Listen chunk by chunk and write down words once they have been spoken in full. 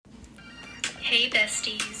Hey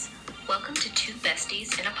besties! Welcome to Two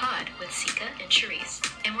Besties in a Pod with Sika and Charisse.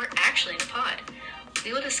 And we're actually in a pod.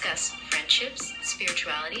 We will discuss friendships,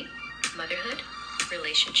 spirituality, motherhood,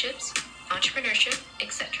 relationships, entrepreneurship,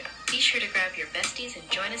 etc. Be sure to grab your besties and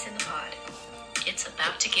join us in the pod. It's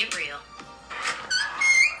about to get real.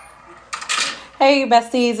 Hey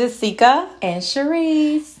besties, it's Sika and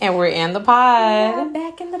Charisse. and we're in the pod. Yeah,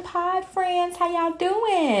 back in the pod, friends. How y'all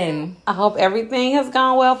doing? I hope everything has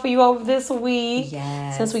gone well for you over this week.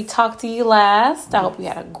 Yes. Since we talked to you last, I hope you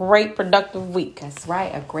had a great productive week. That's right,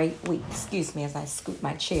 a great week. Excuse me as I scoot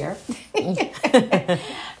my chair.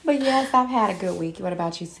 But yes, I've had a good week. What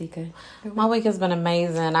about you, Sika? My week has been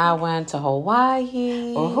amazing. I went to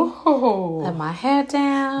Hawaii. Oh, Let my head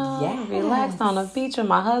down. Yes. Relaxed on the beach with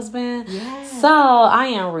my husband. Yes. So I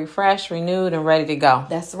am refreshed, renewed, and ready to go.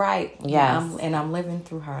 that's right. Yes. I'm living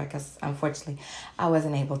through her because unfortunately I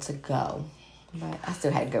wasn't able to go, but I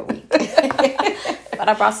still had a good week. But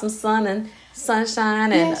I brought some sun and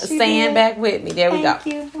sunshine and Yes, you sand did. back with me. There we go.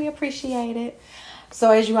 Thank you. We appreciate it. So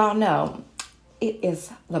as you all know, it is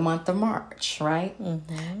the month of March, right?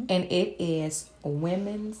 Mm-hmm. And it is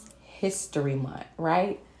Women's History Month,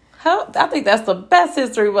 right? I think that's the best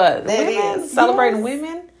history month. It Women, is, celebrating yes.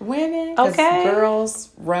 women Women, 'cause Okay. girls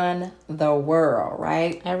run the world,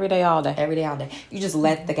 right? every day, all day. Every day, all day. You just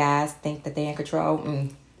let the guys think that they're in control,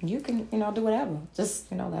 and you can, do whatever.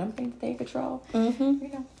 Just, let them think that they're in control. Mm-hmm. And you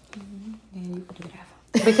can do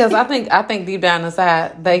whatever. Because I think deep down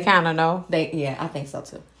inside they kind of know. I think so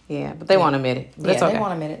too. Yeah, but they won't admit it. But it's okay. They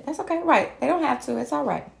want a minute. That's okay. Right. They don't have to. It's all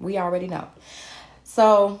right. We already know.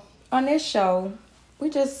 So on this show, we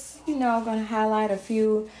just, going to highlight a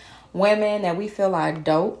few women that we feel are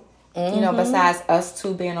dope. Besides us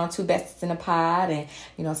two being on Two Besties in a Pod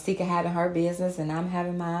and, Sika having her business and I'm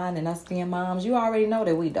having mine and us being moms, you already know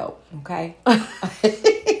that we dope. Okay.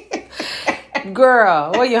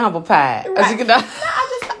 Girl, where your humble pie? Right. As you can know.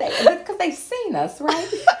 Because they've seen us, right?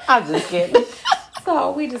 I'm just kidding.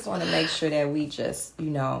 So we just want to make sure that we just,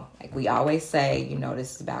 like we always say,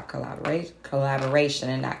 this is about collaboration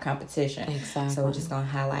and not competition. Exactly. So we're just going to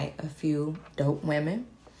highlight a few dope women,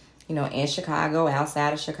 in Chicago,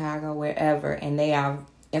 outside of Chicago, wherever. And they are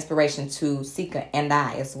inspiration to Sika and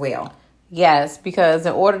I as well. Yes, because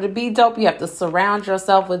in order to be dope, you have to surround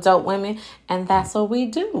yourself with dope women. And that's what we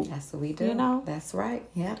do. That's what we do. That's right.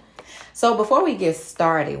 Yeah. So before we get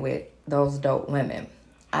started with those dope women,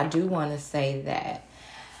 I do want to say that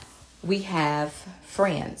we have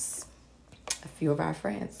friends, a few of our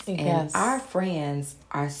friends. Yes. And our friends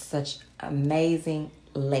are such amazing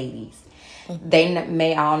ladies. Mm-hmm. They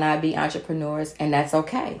may all not be entrepreneurs, and that's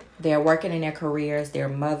okay. They're working in their careers. They're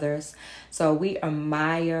mothers. So we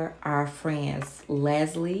admire our friends.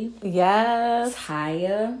 Leslie. Yes.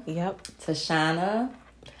 Taya. Yep. Tashana.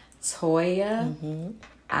 Toya.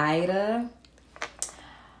 Ida.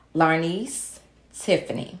 Larnice.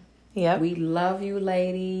 Tiffany. Yep. We love you,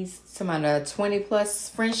 ladies. Some of the 20 plus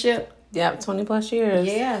friendship. Yep. 20 plus years.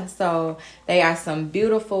 Yeah. So they are some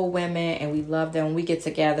beautiful women and we love them. When we get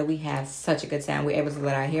together, we have such a good time. We're able to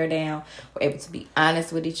let our hair down. We're able to be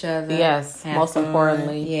honest with each other. Yes. Most fun.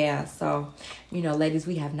 importantly. Yeah. So, ladies,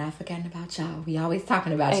 we have not forgotten about y'all. We always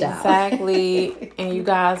talking about y'all. Exactly. And you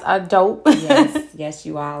guys are dope. Yes. Yes,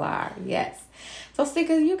 you all are. Yes. So,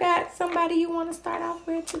 Sika, you got somebody you want to start off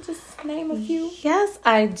with to just name a few? Yes,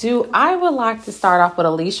 I do. I would like to start off with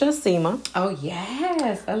Alicia Sema. Oh,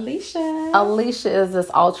 yes. Alicia. Alicia is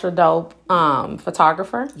this ultra dope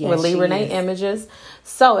photographer Yes, with Lee she Renee is. Images.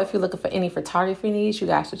 So if you're looking for any photography needs, you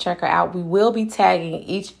guys should check her out. We will be tagging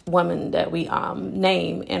each woman that we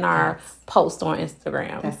name in our post on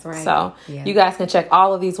Instagram. That's right. So Yeah. you guys can check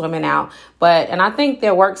all of these women out. And I think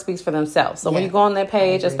their work speaks for themselves. So when Yeah. you go on their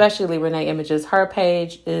page, I agree. especially Lee Renee Images, her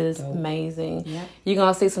page is amazing. Yep. You're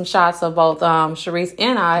going to see some shots of both Charisse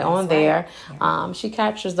and I on right. there. Yeah. She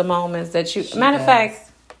captures the moments that you... She Matter of does. fact,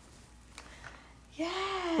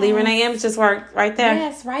 Yes. Lee Renee Images work right there.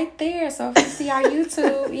 Yes, right there. So if you see our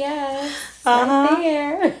YouTube, yes, Uh-huh.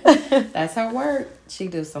 right there. That's her work. She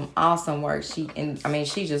do some awesome work. She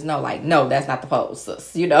just know, like, no, that's not the pose,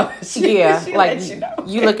 sis. She Yeah, she'll like let you know.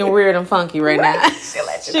 you looking weird and funky right now. She'll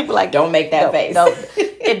let you She know. be like, Don't make that face.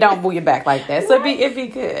 It don't move your back like that. So it be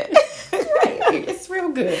good. Right. It's real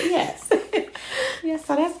good. Yes. Yeah,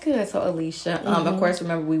 so that's good. So Alicia, of course,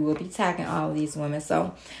 remember we will be tagging all of these women.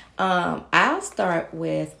 So I'll start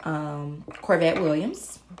with Corvette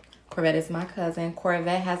Williams. Corvette is my cousin.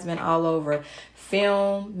 Corvette has been all over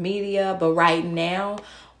film, media, but right now,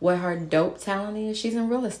 what her dope talent is, she's in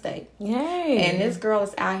real estate. Yay. And this girl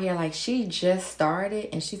is out here, like, she just started,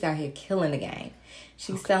 and she's out here killing the game.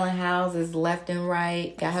 She's selling houses left and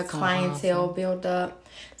right. Got her clientele built up.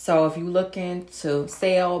 So if you're looking to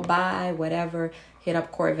sell, buy, whatever, hit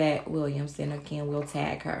up Corvette Williams, and again, we'll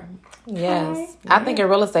tag her. Yes. Okay. I think in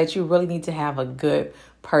real estate, you really need to have a good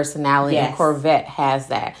personality. Yes. And Corvette has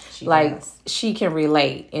that. She does. She can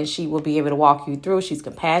relate, and she will be able to walk you through. She's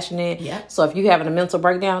compassionate. Yep. So if you're having a mental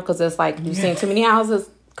breakdown because it's like you've seen too many houses,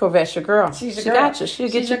 Corvette's your girl. She's your she girl. got you. She'll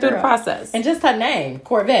get you through the process. And just her name,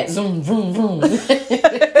 Corvette. Zoom, vroom, vroom.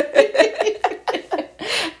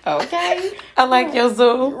 Okay. I like your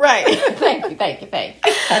Zoom. Right. Thank you.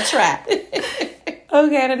 I try.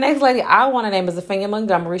 Okay, the next lady I want to name is Afenia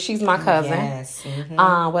Montgomery. She's my cousin. Yes.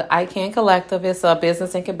 Mm-hmm. With ICANN Collective, it's a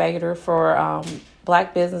business incubator for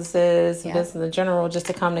Black businesses, business in general, just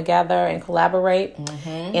to come together and collaborate.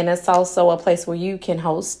 Mm-hmm. And it's also a place where you can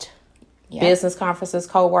host business conferences,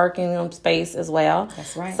 co-working space as well.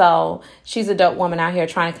 That's right. So she's a dope woman out here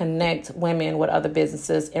trying to connect women with other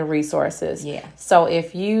businesses and resources. Yeah. So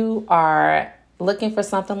if you are looking for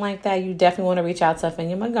something like that, you definitely want to reach out to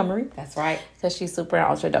Afenia Montgomery. That's right. Because she's super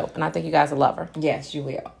ultra dope. And I think you guys will love her. Yes, you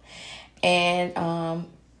will. And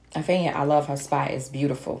Afenia, I love her spot. It's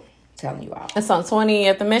beautiful. Telling you all. It's on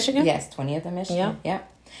 20th of Michigan? Yes, 20th of Michigan.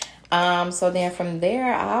 Yep. So then from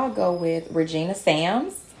there, I'll go with Regina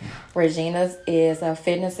Sams. Regina is a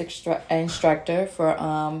fitness instructor for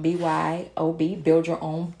BYOB, Build Your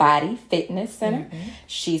Own Body Fitness Center. Mm-hmm.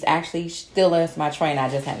 She's actually still is my trainer. I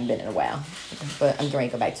just haven't been in a while. But I'm going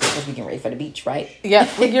to go back to it because we get ready for the beach, right? Yeah,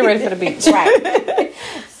 we get ready for the beach. Right.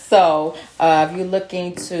 So if you're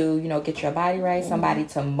looking to, get your body right, somebody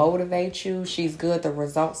to motivate you, she's good. The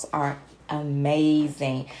results are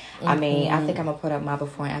amazing. Mm-hmm. I mean, I think I'm gonna put up my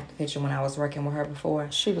before and after picture when I was working with her before.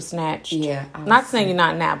 She was snatched. Yeah, not saying you're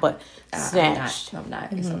not now, but snatched. I'm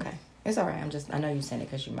not. It's okay. It's all right. I know you saying it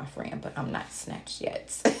because you're my friend, but I'm not snatched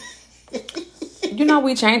yet.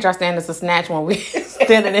 We change our standards of snatch when we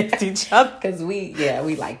standing next to each other because we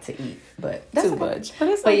like to eat, but that's too much.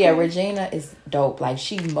 But yeah, Regina is dope. Like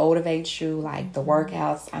she motivates you. Like the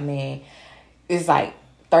workouts. I mean, it's like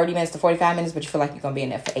 30 minutes to 45 minutes, but you feel like you're going to be in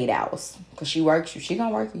there for 8 hours. Because she works you. She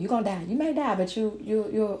going to work you. You're going to die. You may die, but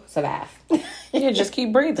you'll survive. Yeah, just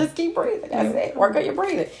keep breathing. Just keep breathing. That's it. Work on your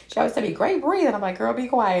breathing. She always tell me, great breathing. I'm like, girl, be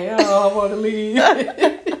quiet. Oh, I want to leave.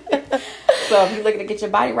 So if you're looking to get your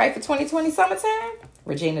body right for 2020 summertime,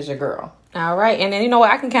 Regina's your girl. All right. And then,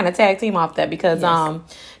 I can kind of tag team off that because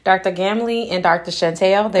Dr. Gamley and Dr.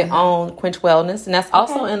 Chantel, they own Quench Wellness. And that's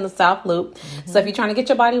also in the South Loop. Mm-hmm. So if you're trying to get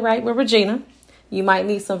your body right with Regina, you might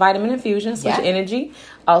need some vitamin infusions with your energy.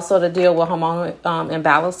 Also to deal with hormonal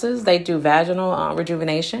imbalances. They do vaginal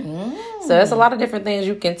rejuvenation. So there's a lot of different things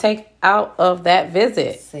you can take out of that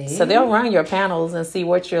visit. So they'll run your panels and see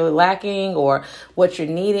what you're lacking or what you're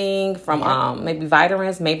needing from maybe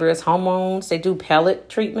vitamins, maybe it's hormones. They do pellet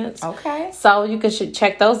treatments. Okay. So you should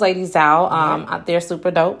check those ladies out. They're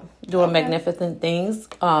super dope. Doing magnificent things.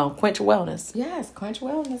 Quench Wellness. Yes, Quench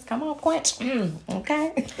Wellness. Come on, Quench.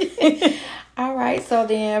 Okay. All right. So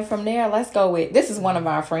then from there, let's go with, this is one of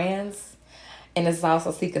our friends. And this is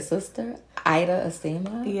also Sika's sister, Ida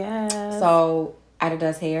Asima. Yes. So Ida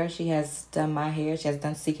does hair. She has done my hair. She has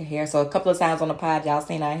done Sika hair. So a couple of times on the pod, y'all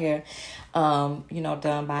seen our hair,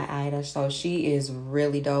 done by Ida. So she is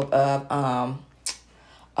really dope. Oh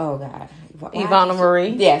God. Ivana Marie.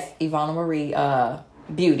 Yes, Ivana Marie.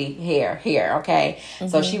 Beauty hair, okay?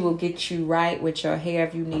 So she will get you right with your hair.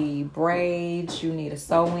 If you need braids, you need a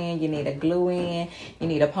sew-in, you need a glue-in, you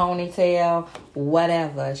need a ponytail,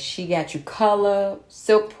 whatever. She got you color,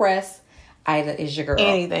 silk press. Ida is your girl.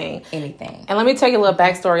 Anything. And let me tell you a little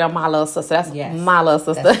backstory on my little sister. That's my little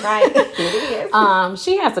sister. That's right. It is.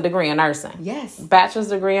 She has a degree in nursing. Yes. Bachelor's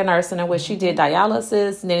degree in nursing, in which she did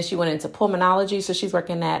dialysis, and then she went into pulmonology. So she's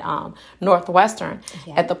working at Northwestern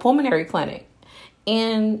at the pulmonary clinic.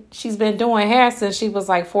 And she's been doing hair since she was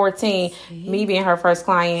like 14. Me being her first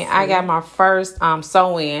client, I got my first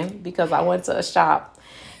sew-in because I went to a shop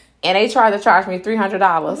and they tried to charge me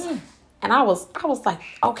 $300. And I was like,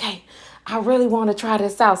 okay, I really want to try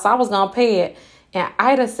this out. So I was going to pay it. And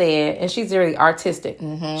Ida said, and she's really artistic.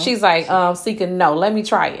 She's like, Sika, no, let me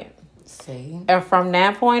try it. And from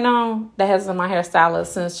that point on, that has been my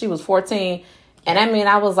hairstylist since she was 14. And I mean,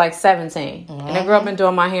 I was like 17. And the girl been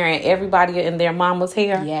doing my hair and everybody in their mama's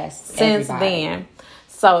hair since then.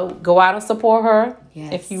 So go out and support her.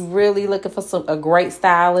 If you really looking for a great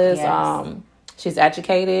stylist. She's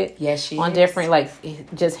educated. Yes, she on is. different,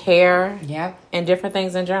 just hair. Yep. And different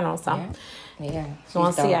things in general. So yeah. You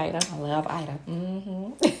want to see Ida. I love Ida.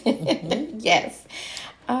 Yes.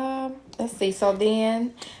 Let's see. So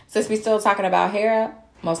then, since we're still talking about hair,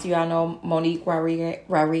 most of y'all know Monique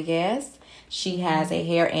Rodriguez. She has a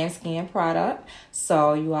hair and skin product.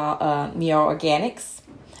 So you all, Mia Organics.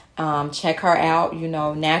 Check her out. You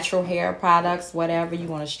know, natural hair products, whatever. You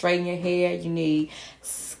want to straighten your hair. You need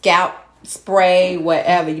scalp spray,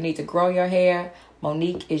 whatever. You need to grow your hair.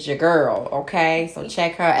 Monique is your girl, okay? So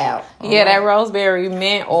check her out. Yeah, that rosemary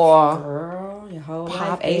mint oil. Girl, your whole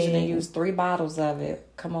life. Asian and use 3 bottles of it.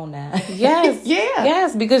 Come on now. Yes. Yeah.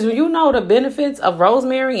 Yes, because you know the benefits of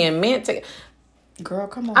rosemary and mint. Girl,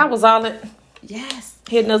 come on. I was all in. Yes.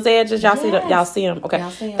 Hitting those edges. Y'all Yes. y'all see them? Okay.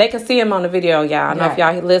 Y'all see 'em. They can see them on the video, y'all. I know if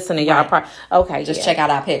y'all listening, y'all Right. okay. Just yeah. check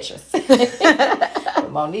out our pictures.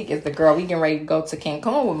 Monique is the girl. We getting ready to go to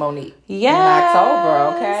Cancun with Monique. Yes. In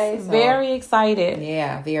October, okay? So, Very excited.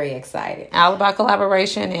 yeah, very excited. All about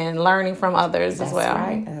collaboration and learning from others as well.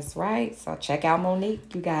 That's right. So check out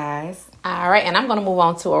Monique, you guys. All right, and I'm going to move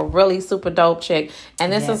on to a really super dope chick.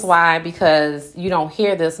 And this Yes. is why, because you don't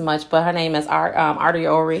hear this much, but her name is Artie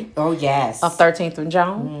Ori Oh, yes. of 13th and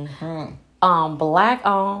Jones. Mm-hmm. Black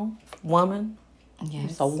owned woman.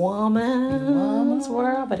 Yes. It's a woman's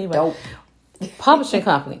world, but anyway. Dope. Publishing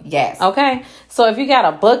company. Yes. Okay. So if you got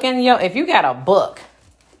a book in your mind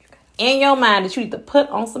that you need to put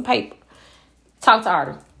on some paper, talk to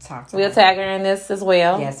Artie. Talk to We'll her. tag her in this as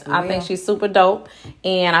well. Yes, we I will. think she's super dope,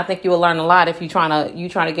 and I think you will learn a lot if you trying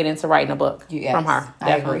to get into writing a book Yes, from her.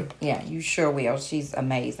 I agree. Yeah, you sure will. She's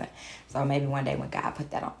amazing. So maybe one day when God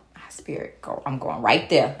put that on my spirit, I'm going right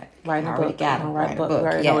there. Writing a I already book. got it. I'm gonna write a book. Book. We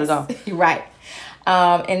already know where to Yes. You're right.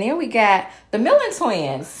 And then we got the Millen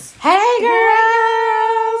twins. Hey,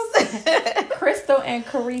 girls! Crystal and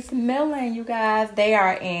Carice Millen, you guys. They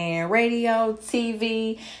are in radio,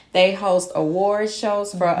 TV. They host award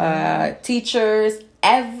shows for teachers.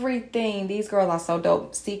 Everything. These girls are so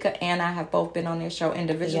dope. Sika and I have both been on their show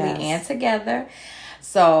individually Yes. and together.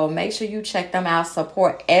 So make sure you check them out.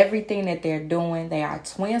 Support everything that they're doing. They are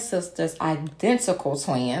twin sisters, identical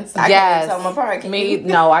twins. I can't tell them apart. Can you?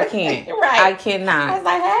 No, I can't. Right. I I cannot. was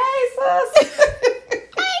like, hey, sis.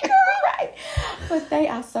 Hey, girl. Right. But they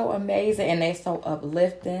are so amazing and they're so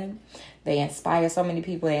uplifting. They inspire so many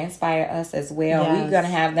people. They inspire us as well. Yes. We're going to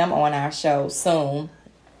have them on our show soon.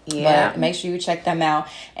 Yeah. But make sure you check them out.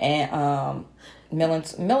 And Millen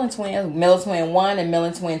Twin 1 and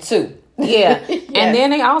Millen Twin 2. Yeah. Yes. And then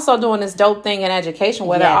they also doing this dope thing in education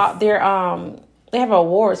where Yes. they have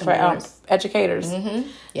awards for Awards. educators.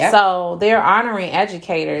 Yep. So they're honoring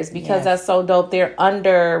educators because Yes. that's so dope. They're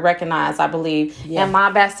under recognized, I believe. Yeah. And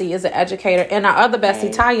my bestie is an educator, and our other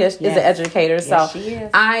bestie, Hey. Taya, is an Yes. educator. Yes, So she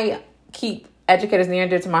is. I keep educators near and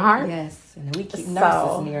dear to my heart. Yes. And we keep So-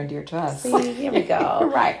 nurses near and dear to us. See, here we go.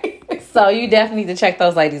 Right. So you definitely need to check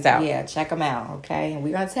those ladies out. Yeah, check them out, okay? And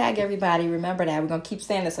we're going to tag everybody. Remember that. We're going to keep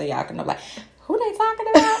saying this so y'all can know, like, who they talking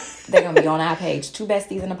about? They're going to be on our page. 2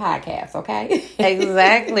 besties in the podcast, okay?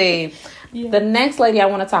 Exactly. Yeah. The next lady I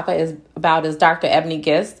want to talk about is Dr. Ebony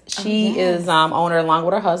Gist. She yes. is owner, along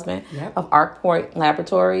with her husband, Yep. of ArcPoint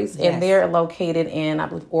Laboratories, Yes. and they're located in, I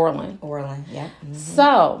believe, Orland. Orland, yeah.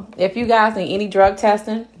 So, if you guys need any drug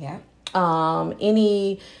testing, Yeah.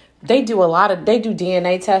 they do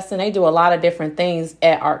DNA testing. They do a lot of different things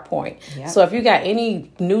at ArcPoint. Yep. So if you got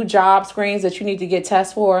any new job screens that you need to get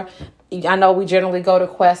tests for, I know we generally go to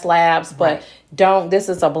Quest Labs, but this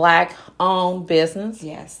is a Black owned business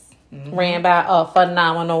Yes. ran by a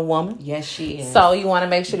phenomenal woman. Yes, she is. So you want to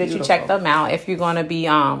make sure that you Beautiful. check them out if you're going to be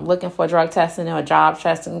looking for drug testing or job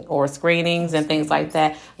testing or screenings and things like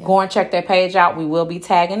that. Go and check their page out. We will be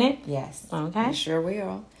tagging it. Yes. Okay. We sure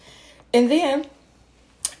will. And then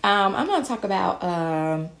I'm going to talk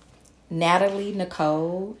about Natalie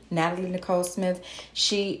Nicole Smith.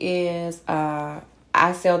 She is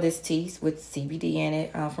I sell this tea with CBD in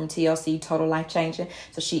it from TLC, Total Life Changing.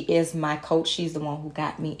 So she is my coach. She's the one who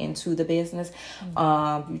got me into the business.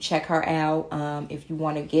 You check her out. If you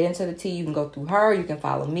want to get into the tea, you can go through her. You can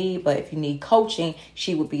follow me. But if you need coaching,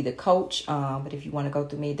 she would be the coach. But if you want to go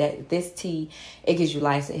through me, this tea, it gives you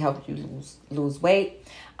life. It helps you lose weight.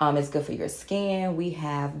 It's good for your skin. We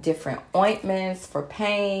have different ointments for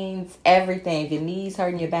pains, everything. If your knees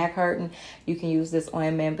hurting, your back hurting, you can use this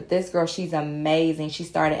ointment. But this girl, she's amazing. She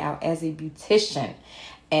started out as a beautician,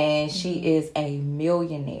 and she is a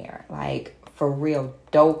millionaire, like for real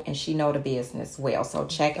dope, and she know the business well. So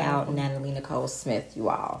check out Natalie Nicole Smith, you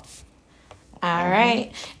all. All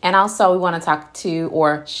right. And also we want to talk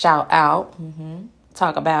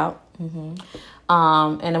about,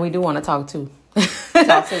 and then we do want to talk to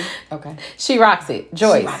Talk to. Okay. She rocks it.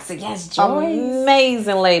 Joyce. She rocks it. Yes, Joyce.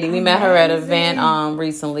 Amazing lady. We met her at an event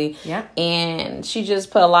recently. Yeah. And she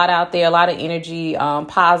just put a lot out there, a lot of energy,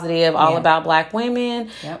 positive, all about Black women.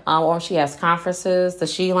 Yep. Or she has conferences, the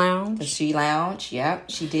She Lounge. The She Lounge. Yep.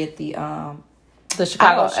 She did the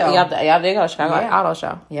Chicago Auto show. Yep, there you go, Chicago Yeah. Auto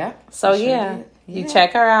Show. Yep. So She sure yeah. did. You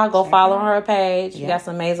check her out. Go follow her page. You Yeah. got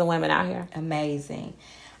some amazing women out here. Amazing.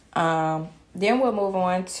 Then we'll move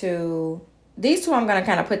on to these two. I'm going to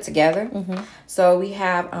kind of put together. So we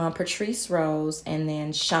have Patrice Rose and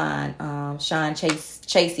then Sean. Sean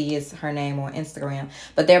Chasey is her name on Instagram.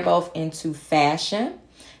 But they're both into fashion.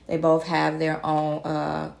 They both have their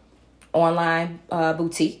own online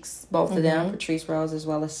boutiques, both of them, Patrice Rose as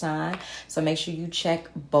well as Sean. So make sure you check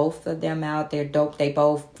both of them out. They're dope. They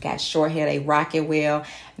both got short hair. They rock it well.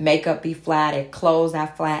 Makeup be flat. Their clothes are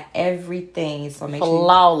flat. Everything. So make sure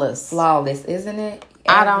flawless, isn't it?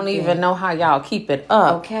 I don't even know how y'all keep it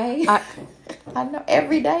up. Okay. I know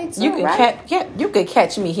every day too. You can you could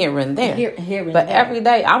catch me here and there. Here and but there. every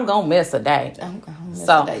day I'm gonna miss a day. I'm gonna miss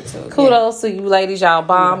So a day too. kudos to you ladies. Y'all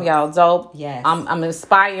bomb. Y'all dope. Yes. I'm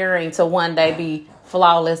inspiring to one day be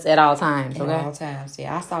flawless at all times. Okay. At all times.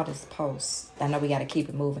 Yeah, I saw this post. I know we got to keep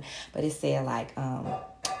it moving, but it said like,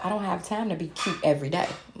 I don't have time to be cute every day.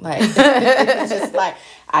 Like, it's just like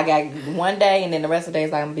I got one day, and then the rest of the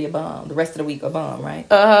days I'm gonna be a bum. The rest of the week a bum, right?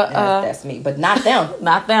 That's me, but not them.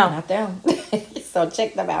 Not them. Not them. So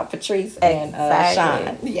check them out, Patrice and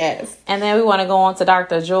Sean. Yes. And then we want to go on to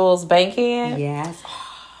Dr. Jules Bankhead. Yes.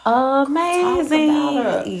 Amazing. Talk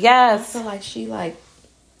about her. Yes. I feel like she like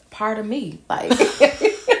part of me. Like.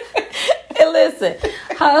 And listen,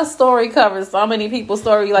 her story covers so many people's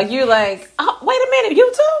story. Like you're like, oh, wait a minute,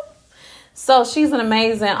 you too? So she's an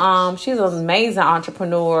amazing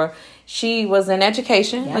entrepreneur. She was in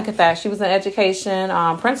education. Yeah. Look at that. She was an education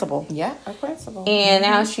principal. Yeah, a principal. And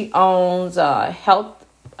now she owns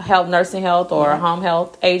nursing health or home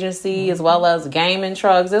health agency, as well as gaming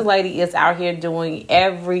trucks. This lady is out here doing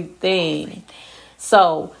everything.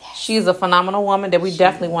 So she's a phenomenal woman that we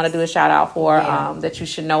definitely want to do a shout out for, that you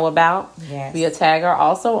should know about. Yes. We'll tag her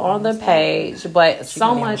also on the page, but She so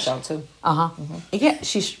gonna be on the much. show too.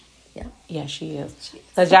 Yeah, she is.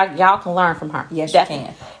 Because y'all can learn from her. Yes, definitely.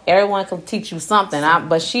 you can. Everyone can teach you something.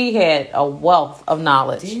 But she had a wealth of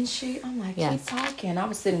knowledge. Didn't she? I'm like, Yeah. keep talking. I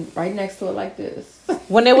was sitting right next to her like this.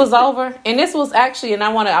 When it was over, and this was actually, and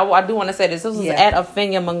I do want to say this was at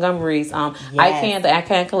Afinia Montgomery's I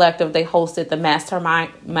Can Collective. They hosted the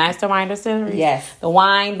Masterminder series. Yes. The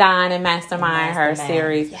Wine, Dine, and Mastermind her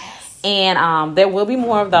series. Yes. And there will be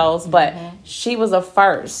more of those, but she was a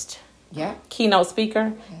first keynote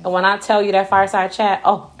speaker. And when I tell you that fireside chat,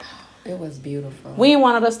 it was beautiful. we didn't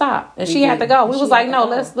want her to stop, and she had to go. We was like, no,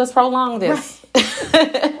 let's prolong this.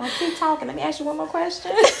 I keep talking. Let me ask you one more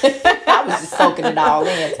question. I was just soaking it all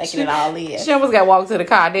in, taking it all in. She almost got walked to the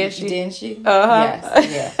car, didn't she? Didn't she?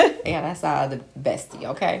 Yes. Yeah, that's our the bestie,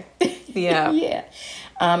 okay? Yeah. Yeah.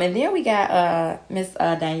 And then we got Miss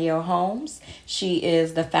Danielle Holmes. She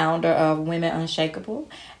is the founder of Women Unshakable.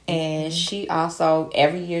 And she also,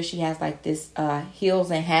 every year she has like this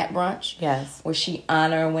heels and hat brunch. Yes. Where she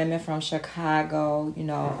honor women from Chicago,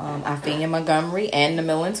 Afinia Montgomery and the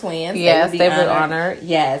Millen twins. Yes, they were honored.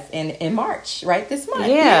 Yes, in March, right, this month.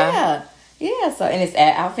 Yeah. Yeah, so, and it's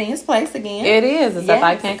at Alfinia's Place again. It is. It's at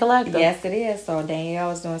I Can Collective. Yes, it is. So Danielle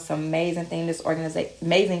is doing some amazing things.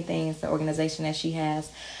 The organization that she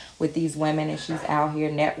has with these women, and she's out here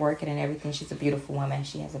networking and everything. She's a beautiful woman.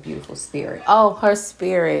 She has a beautiful spirit. Oh, her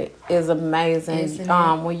spirit is amazing. Isn't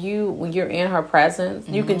it? When you're in her presence,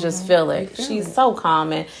 you can just feel it. She's so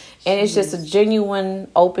calming, and it's just a genuine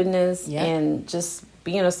openness and just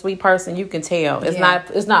being a sweet person. You can tell it's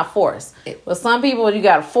not forced. With some people, you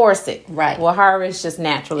gotta force it. Right. Well, her it's just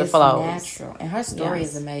natural. It flows. Natural, and her story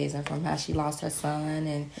is amazing, from how she lost her son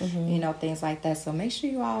and things like that. So make sure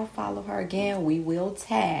you all follow her. Again, we will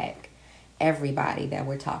tag everybody that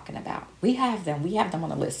we're talking about. We have them on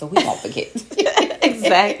the list, so we won't forget.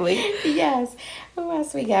 Exactly. Yes. Who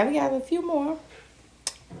else we got? We got a few more.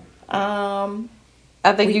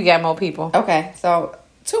 I think you got more people. Okay, so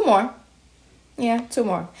 2 more. Yeah, 2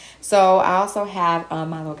 more. So I also have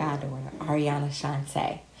my little goddaughter, Ariana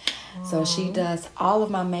Shante. So she does all of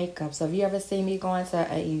my makeup. So if you ever see me going to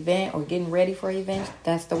an event or getting ready for an event,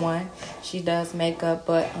 that's the one. She does makeup,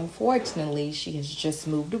 but unfortunately, she has just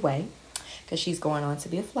moved away because she's going on to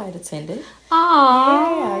be a flight attendant.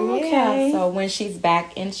 Oh, yeah. Okay. So when she's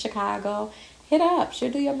back in Chicago, hit her up. She'll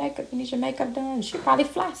do your makeup. You need your makeup done. She'll probably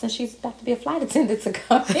fly since she's about to be a flight attendant to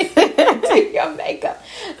come in and do your makeup.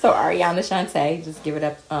 So Ariana Shante, just give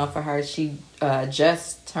it up for her. She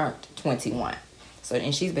just turned 21. So,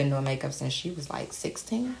 and she's been doing makeup since she was like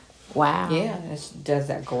 16. Wow. Yeah, and she does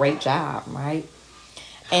a great job, right?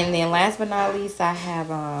 And then last but not least, I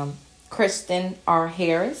have Kristen R.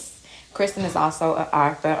 Harris. Kristen is also an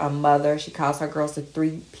author, a mother. She calls her girls the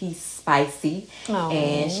 3-piece spicy. Oh.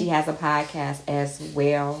 And she has a podcast as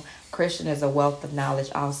well. Kristen is a wealth of knowledge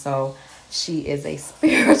also. She is a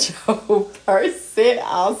spiritual person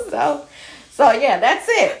also. So, yeah, that's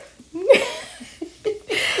it.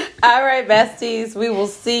 All right, besties. We will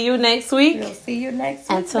see you next week. We'll see you next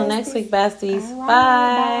week. Until besties. next week, besties. All right,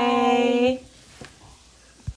 Bye. bye.